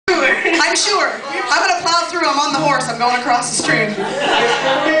I'm sure. I'm going to plow through. I'm on the horse. I'm going across the stream.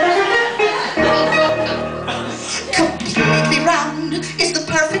 Completely round is the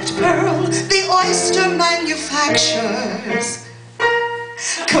perfect pearl the oyster manufactures.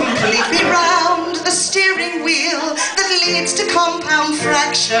 Completely round the steering wheel that leads to compound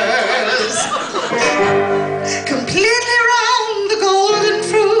fractures. Completely round the golden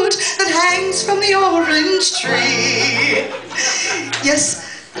fruit that hangs from the orange tree. Yes,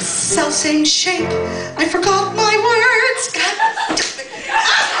 the self-same shape. I forgot my words.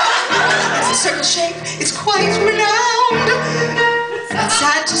 It's a circle shape. It's quite renowned. It's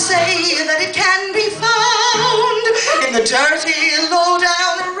sad to say that it can be found in the dirty,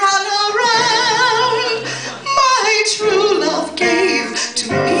 low-down runaround my true love gave to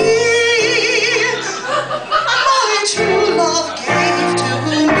me. My true love gave to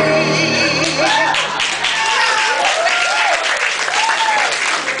me.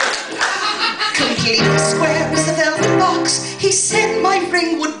 Completely square is the velvet box he said my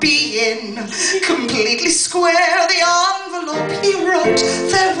ring would be in. Completely square the envelope he wrote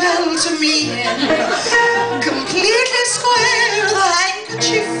farewell to me in. Completely square the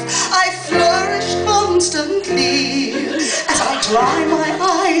handkerchief I flourish constantly as I dry my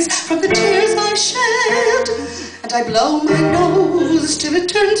eyes from the tears I shed and I blow my nose till it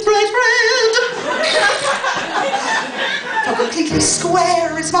turns bright red. For completely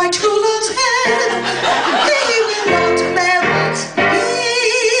square is my true love's head. He will not marry me.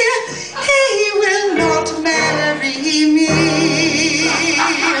 He will not marry me.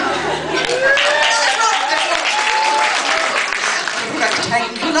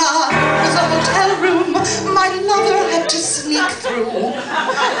 Rectangular was a hotel room my lover had to sneak through.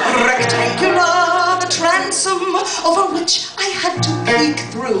 Rectangular the transom over which I had to peek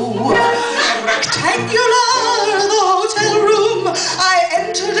through. Rectangular the hotel room I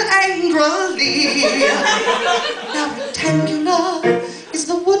entered angrily. Now rectangular is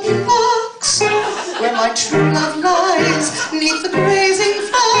the wooden box where my true love lies neath the grazing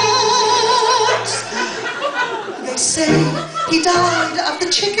flocks. They say he died of the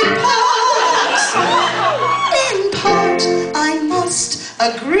chicken pox. In part, I must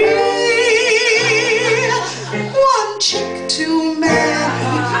agree. One chick too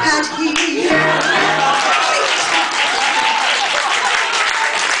many had he.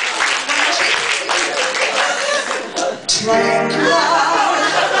 Triangular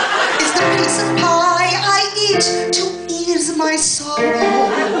is the piece of pie I eat to ease my sorrow.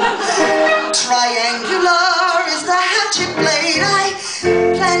 Triangular is the hatchet blade I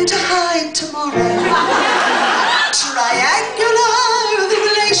plan to hide tomorrow. Triangular the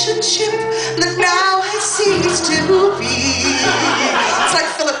relationship that now has ceased to be. It's like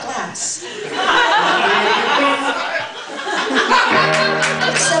Philip Glass.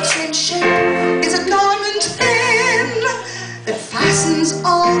 The self-same shape is a garment thin that fastens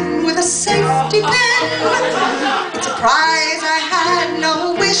on with a safety pin. It's a prize I had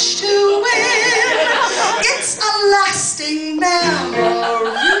no wish to win. It's a lasting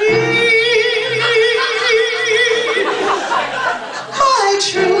memory. My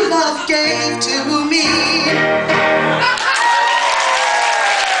true love gave to me.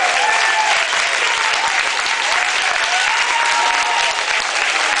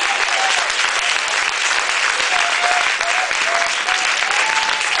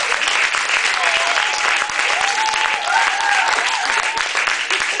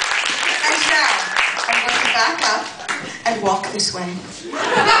 Back up and walk this way.